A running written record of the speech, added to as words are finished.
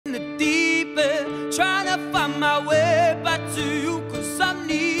trying to find my way back to you, 'cause I'm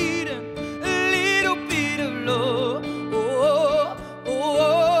needing a little bit of love. Oh, oh,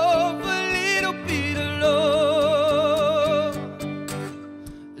 oh, a little bit of love.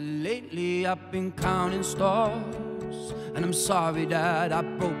 Lately I've been counting stars, and I'm sorry that I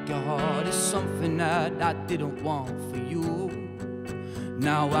broke your heart. It's something that I didn't want for you.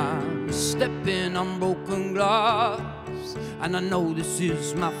 Now I'm stepping on broken glass, and I know this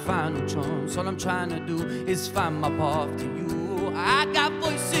is my final chance. All I'm trying to do is find my path to you. I got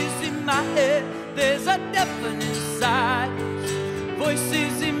voices in my head, there's a deafening silence.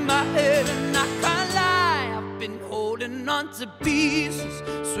 Voices in my head, and I can't lie, I've been holding on to pieces,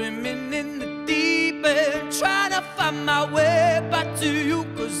 swimming in the deep end, trying to find my way back to you,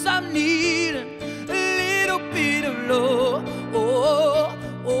 'cause I'm needing a little bit of love. Oh,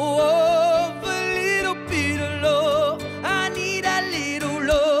 oh, oh, a little bit of love. I need a little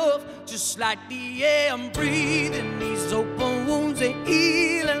love, just like the air I'm breathing. These open wounds ain't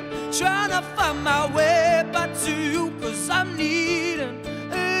healing, trying to find my way back to you, 'cause I'm needing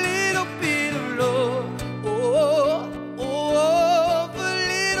a little bit of love. Oh, oh, oh, a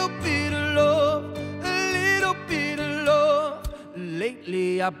little bit of love, a little bit of love.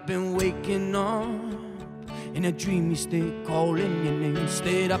 Lately I've been waking up in a dreamy state, calling your name.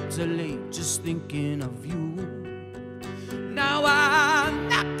 Stayed up till late, just thinking of you. Now I'm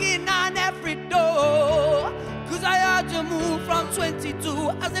knocking on every door, 'cause I heard you move from 22.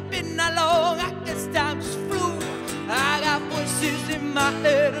 Has it been that long? I guess time just flew. I got voices in my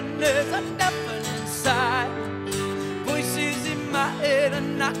head, and there's a deafening silence. Voices in my head,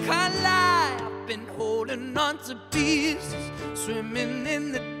 and I can't lie, I've been holding on to pieces, swimming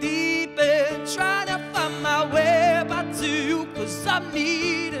in the deep end, trying to find my way back to you, 'cause I'm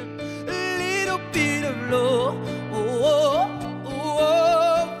needing a little bit of love. Oh, oh, oh,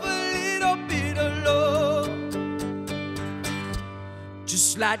 oh, a little bit of love.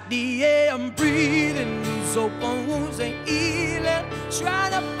 Just like the air I'm breathing, these open wounds ain't healing,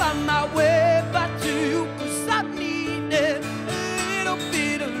 trying to find my way back to you.